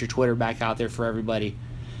 get your Twitter back out there for everybody.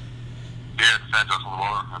 Yeah, it's at Justin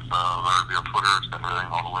LeBar. It's be on Twitter. It's got everything,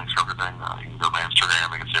 all the links for everything. You can go to my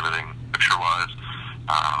Instagram. You can see everything picture-wise.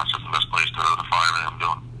 That's just the best place to find everything I'm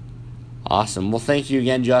doing. Awesome. Well, thank you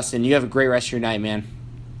again, Justin. You have a great rest of your night, man.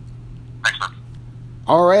 Thanks, man.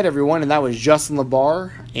 All right, everyone, and that was Justin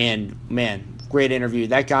LeBar, and, man, great interview.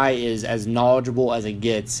 That guy is as knowledgeable as it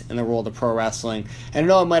gets in the world of pro wrestling. And I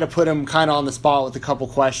know I might have put him kind of on the spot with a couple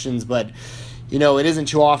questions, but it isn't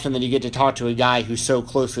too often that you get to talk to a guy who's so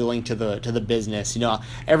closely linked to the business.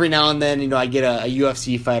 Every now and then, I get a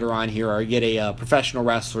UFC fighter on here, or I get a professional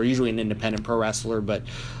wrestler, usually an independent pro wrestler, but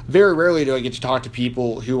very rarely do I get to talk to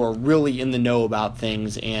people who are really in the know about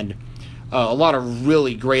things, and a lot of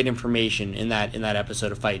really great information in that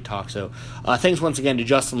episode of Fight Talk. So thanks once again to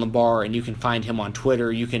Justin LeBar, and you can find him on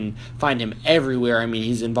Twitter. You can find him everywhere. I mean,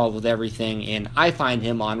 he's involved with everything, and I find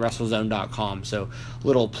him on WrestleZone.com. So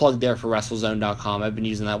little plug there for WrestleZone.com. I've been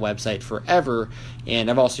using that website forever, and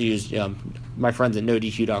I've also used my friends at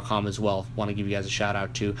NoDQ.com as well. Want to give you guys a shout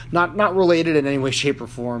out too. Not related in any way, shape, or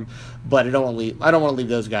form, but I don't want to leave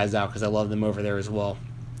those guys out because I love them over there as well.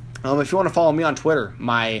 If you want to follow me on Twitter,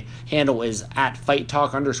 my handle is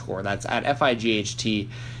 @FightTalk_. That's at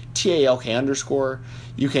FIGHTTALK_.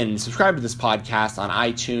 You can subscribe to this podcast on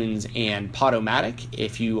iTunes and Podomatic.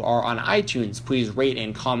 If you are on iTunes, please rate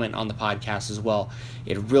and comment on the podcast as well.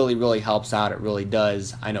 It really, really helps out. It really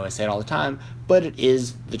does. I know I say it all the time, but it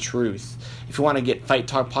is the truth. If you want to get Fight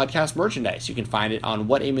Talk podcast merchandise, you can find it on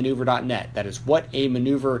whatamaneuver.net. That is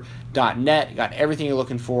whatamaneuver.net. Got everything you're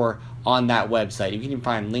looking for on that website. You can even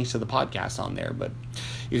find links to the podcast on there, but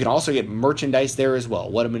you can also get merchandise there as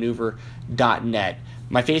well, whatamaneuver.net.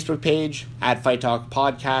 My Facebook page, @Fight Talk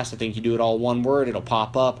Podcast. I think you do it all one word, it'll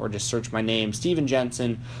pop up, or just search my name, Steven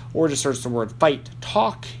Jensen, or just search the word Fight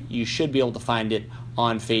Talk. You should be able to find it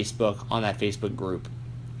on Facebook, on that Facebook group.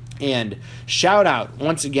 And shout out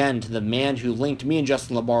once again to the man who linked me and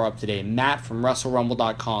Justin LeBar up today, Matt from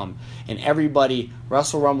WrestleRumble.com. And everybody,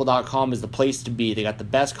 WrestleRumble.com is the place to be. They got the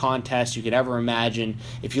best contests you could ever imagine.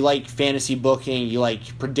 If you like fantasy booking, you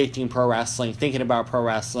like predicting pro wrestling, thinking about pro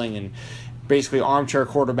wrestling, and basically armchair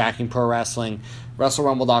quarterbacking pro wrestling,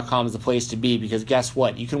 WrestleRumble.com is the place to be, because guess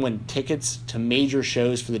what? You can win tickets to major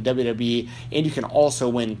shows for the WWE, and you can also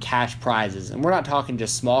win cash prizes. And we're not talking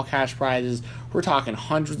just small cash prizes. We're talking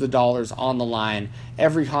hundreds of dollars on the line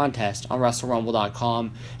every contest on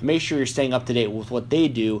WrestleRumble.com. And make sure you're staying up to date with what they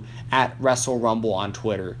do at WrestleRumble on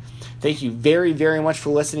Twitter. Thank you very, very much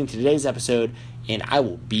for listening to today's episode, and I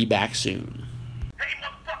will be back soon. Hey,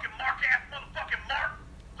 motherfucking Mark-ass motherfucking Mark!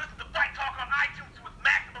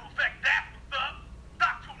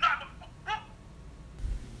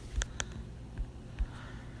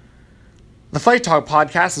 Fight Talk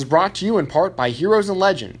podcast is brought to you in part by Heroes and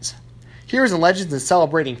Legends. Heroes and Legends is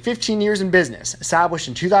celebrating 15 years in business, established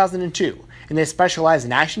in 2002, and they specialize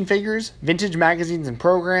in action figures, vintage magazines and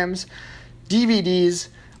programs, DVDs,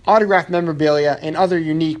 autographed memorabilia, and other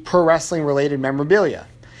unique pro wrestling related memorabilia.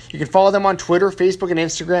 You can follow them on Twitter, Facebook, and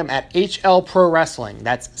Instagram at HL Pro Wrestling.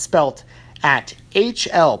 That's spelt at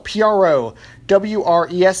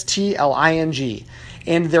HLPROWRESTLING.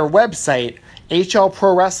 And their website,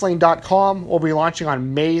 HLProWrestling.com, will be launching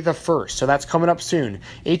on May the 1st. So that's coming up soon.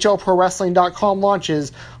 HLProWrestling.com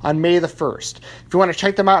launches on May the 1st. If you want to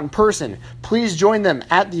check them out in person, please join them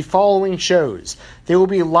at the following shows. They will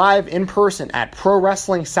be live in person at Pro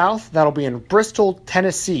Wrestling South. That'll be in Bristol,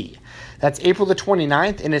 Tennessee. That's April the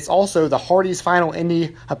 29th, and it's also the Hardys' final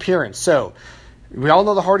indie appearance. So we all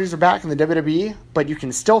know the Hardys are back in the WWE, but you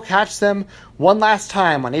can still catch them one last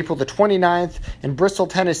time on April the 29th in Bristol,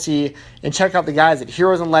 Tennessee, and check out the guys at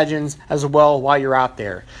Heroes and Legends as well while you're out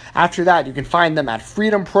there. After that, you can find them at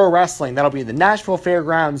Freedom Pro Wrestling. That'll be the Nashville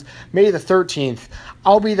Fairgrounds, May the 13th.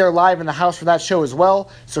 I'll be there live in the house for that show as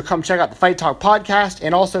well, so come check out the Fight Talk podcast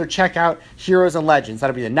and also check out Heroes and Legends.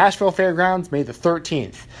 That'll be the Nashville Fairgrounds, May the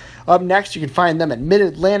 13th. Up next, you can find them at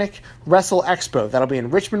Mid-Atlantic Wrestle Expo. That'll be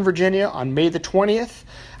in Richmond, Virginia on May the 20th.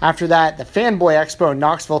 After that, the Fanboy Expo in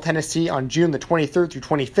Knoxville, Tennessee on June the 23rd through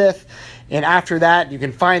 25th. And after that, you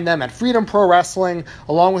can find them at Freedom Pro Wrestling,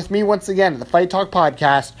 along with me once again at the Fight Talk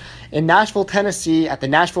podcast in Nashville, Tennessee at the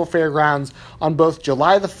Nashville Fairgrounds on both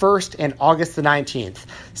July the 1st and August the 19th.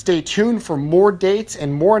 Stay tuned for more dates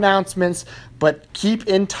and more announcements, but keep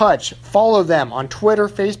in touch. Follow them on Twitter,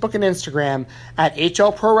 Facebook, and Instagram at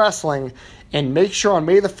HL Pro Wrestling, and make sure on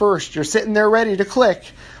May the 1st you're sitting there ready to click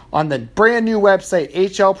on the brand new website,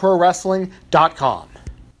 HLProWrestling.com.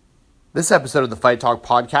 This episode of the Fight Talk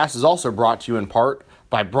podcast is also brought to you in part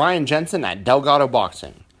by Brian Jensen at Delgado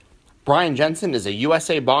Boxing. Brian Jensen is a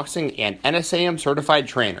USA Boxing and NSAM certified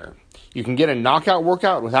trainer. You can get a knockout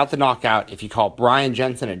workout without the knockout if you call Brian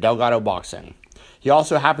Jensen at Delgado Boxing. He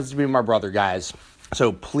also happens to be my brother, guys.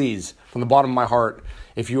 So please, from the bottom of my heart,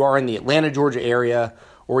 if you are in the Atlanta, Georgia area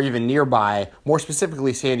or even nearby, more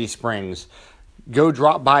specifically Sandy Springs, go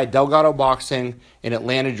drop by Delgado Boxing in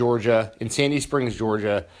Atlanta, Georgia, in Sandy Springs,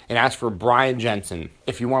 Georgia, and ask for Brian Jensen.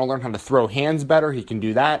 If you want to learn how to throw hands better, he can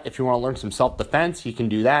do that. If you want to learn some self-defense, he can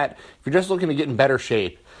do that. If you're just looking to get in better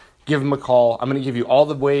shape, give him a call. I'm going to give you all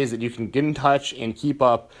the ways that you can get in touch and keep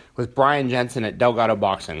up with Brian Jensen at Delgado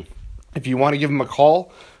Boxing. If you want to give him a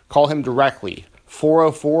call him directly,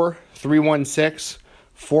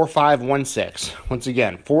 404-316-4516. Once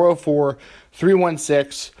again,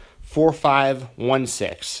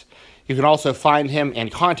 404-316-4516. You can also find him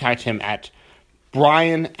and contact him at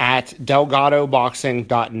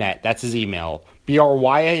brian@delgadoboxing.net. That's his email,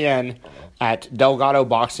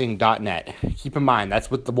 bryan@delgadoboxing.net. Keep in mind,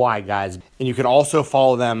 that's with the Y, guys. And you can also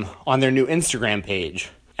follow them on their new Instagram page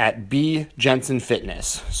at B Jensen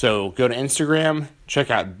Fitness. So go to Instagram, check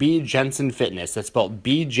out B Jensen Fitness. That's spelled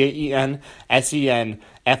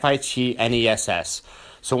BJensenFitness.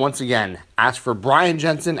 So once again, ask for Brian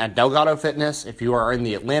Jensen at Delgado Fitness if you are in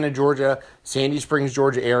the Atlanta, Georgia, Sandy Springs,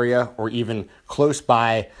 Georgia area, or even close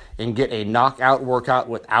by, and get a knockout workout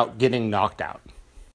without getting knocked out.